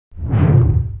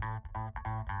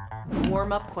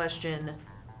Warm-up question,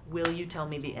 will you tell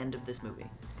me the end of this movie?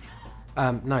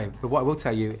 No, but what I will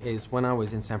tell you is when I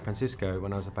was in San Francisco,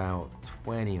 when I was about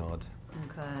 20 odd,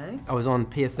 Okay. I was on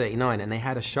Pier 39 and they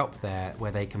had a shop there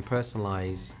where they can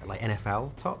personalize like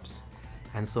NFL tops.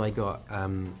 And so I got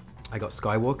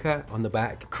Skywalker on the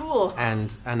back. Cool.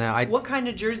 And What kind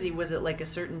of jersey? Was it like a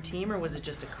certain team or was it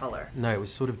just a color? No, it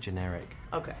was sort of generic.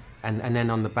 Okay. And then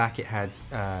on the back it had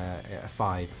a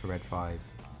 5, the red 5.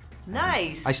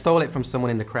 Nice. I stole it from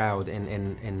someone in the crowd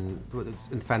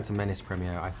in Phantom Menace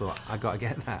premiere. I thought, I gotta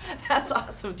get that. That's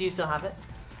awesome. Do you still have it?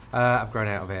 I've grown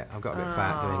out of it. I've got a bit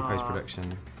fat doing post-production.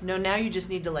 No, now you just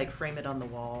need to like frame it on the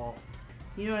wall.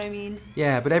 You know what I mean?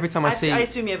 Yeah, but every time I see... I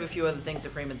assume you have a few other things to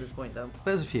frame at this point, though.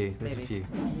 There's a few, there's Maybe. a few.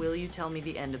 Will you tell me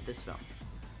the end of this film?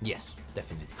 Yes,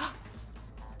 definitely.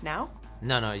 Now?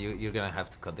 No, you're gonna have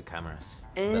to cut the cameras.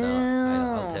 Ew. But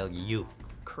I'll tell you.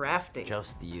 Crafty.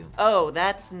 Just you. Oh,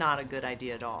 that's not a good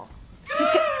idea at all.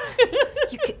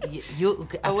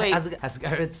 As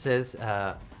Gareth says,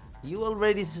 you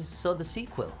already saw the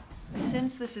sequel.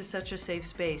 Since this is such a safe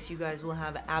space, you guys will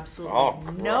have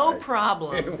absolutely no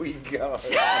problem. Here we go.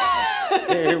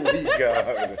 Here we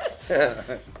go.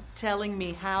 Telling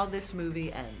me how this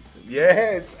movie ends.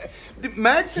 Yes.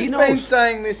 Mads has been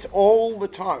saying this all the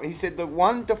time. He said the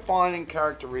one defining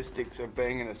characteristics of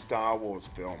being in a Star Wars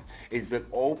film is that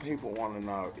all people want to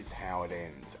know is how it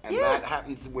ends. And that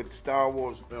happens with Star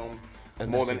Wars film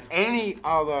more than any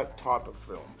other type of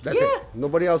film. That's it.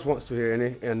 Nobody else wants to hear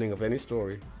any ending of any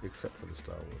story except for the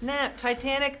Star Wars. Nah,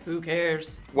 Titanic, who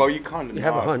cares? Well, you kind of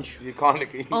have a hunch. You kind of...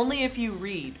 Only if you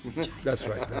read. That's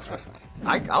right, that's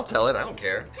right. I'll tell it, I don't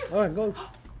care. All right, go.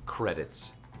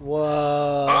 Credits.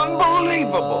 Whoa.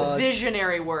 Unbelievable.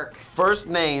 Visionary work. First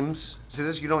names, see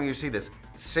this, you don't usually see this,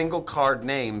 single card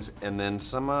names, and then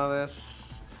some of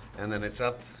this, and then it's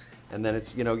up, and then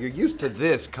it's, you know, you're used to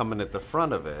this coming at the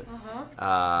front of it.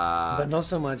 But not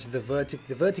so much, the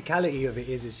verticality of it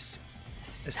is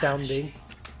astounding.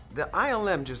 The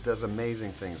ILM just does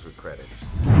amazing things with credits.